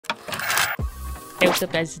Hey, what's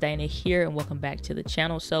up guys, it's Diana here and welcome back to the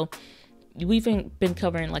channel. So we've been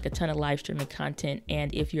covering like a ton of live streaming content,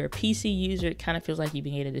 and if you're a PC user, it kind of feels like you've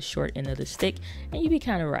been getting the short end of the stick, and you'd be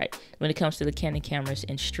kind of right when it comes to the Canon cameras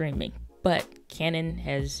and streaming. But Canon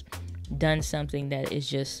has done something that is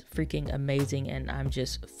just freaking amazing, and I'm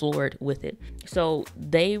just floored with it. So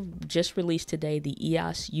they just released today the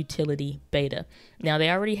EOS Utility Beta. Now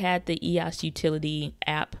they already had the EOS Utility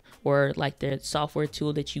app, or like the software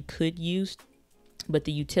tool that you could use, but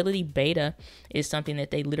the Utility Beta is something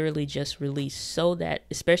that they literally just released so that,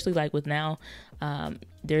 especially like with now,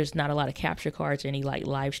 there's not a lot of capture cards or any like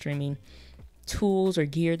live streaming tools or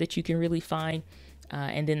gear that you can really find.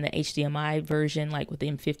 And then the HDMI version, like with the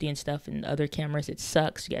M50 and stuff and other cameras, it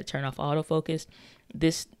sucks. You got to turn off autofocus.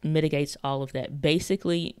 This mitigates all of that.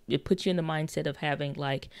 Basically, it puts you in the mindset of having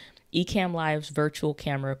like Ecamm Live's virtual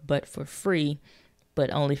camera, but for free,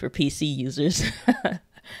 but only for PC users.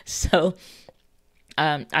 So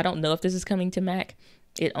I don't know if this is coming to Mac.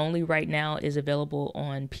 It only right now is available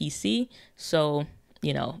on PC. So,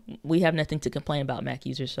 you know, we have nothing to complain about, Mac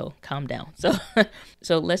users, so calm down.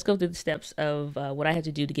 So let's go through the steps of what I had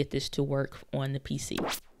to do to get this to work on the PC.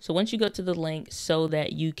 So once you go to the link so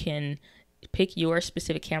that you can pick your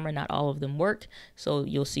specific camera, not all of them work. So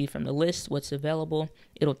you'll see from the list what's available.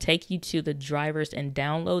 It'll take you to the drivers and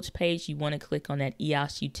downloads page. You want to click on that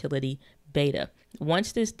EOS Utility Beta.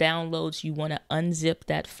 Once this downloads, you want to unzip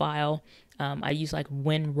that file. I use like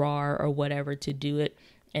WinRAR or whatever to do it,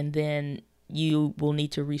 and then you will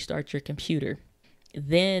need to restart your computer.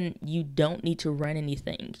 Then you don't need to run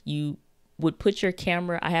anything. You would put your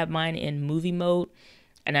camera, I have mine in movie mode,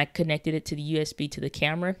 and I connected it to the USB to the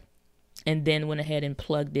camera, and then went ahead and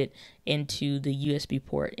plugged it into the USB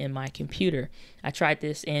port in my computer. I tried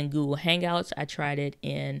this in Google Hangouts. I tried it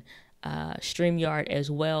in StreamYard as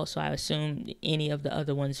well, so I assume any of the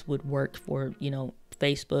other ones would work for, you know,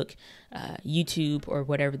 Facebook, YouTube, or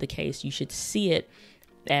whatever the case. You should see it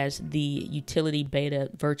as the Utility Beta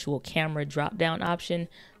virtual camera drop down option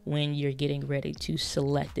when you're getting ready to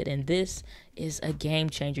select it. And this is a game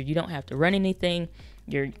changer. You don't have to run anything.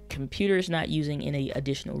 Your computer is not using any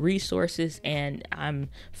additional resources, and I'm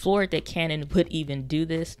floored that Canon would even do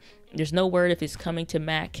this. There's no word if it's coming to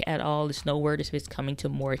Mac at all. There's no word if it's coming to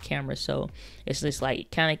more cameras. So it's just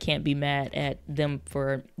like, kind of can't be mad at them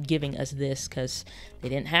for giving us this, because they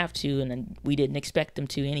didn't have to, and we didn't expect them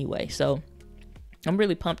to anyway. So I'm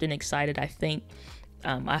really pumped and excited. I think,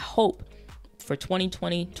 I hope for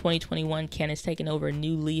 2020, 2021, Canon's taking over a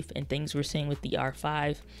new leaf, and things we're seeing with the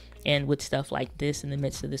R5 and with stuff like this in the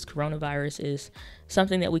midst of this coronavirus is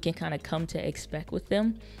something that we can kind of come to expect with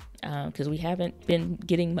them, because we haven't been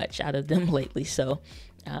getting much out of them lately. So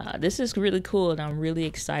this is really cool, and I'm really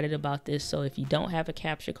excited about this. So if you don't have a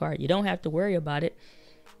capture card, you don't have to worry about it,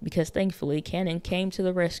 because thankfully Canon came to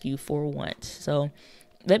the rescue for once. So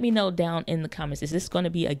let me know down in the comments, is this going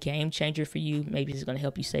to be a game changer for you? Maybe it's going to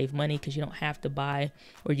help you save money because you don't have to buy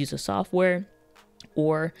or use a software,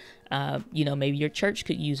 or you know, maybe your church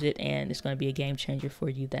could use it and it's going to be a game changer for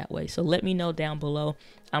you that way. So let me know down below.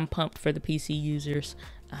 I'm pumped for the PC users,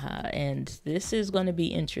 and this is going to be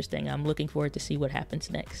interesting. I'm looking forward to see what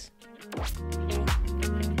happens next.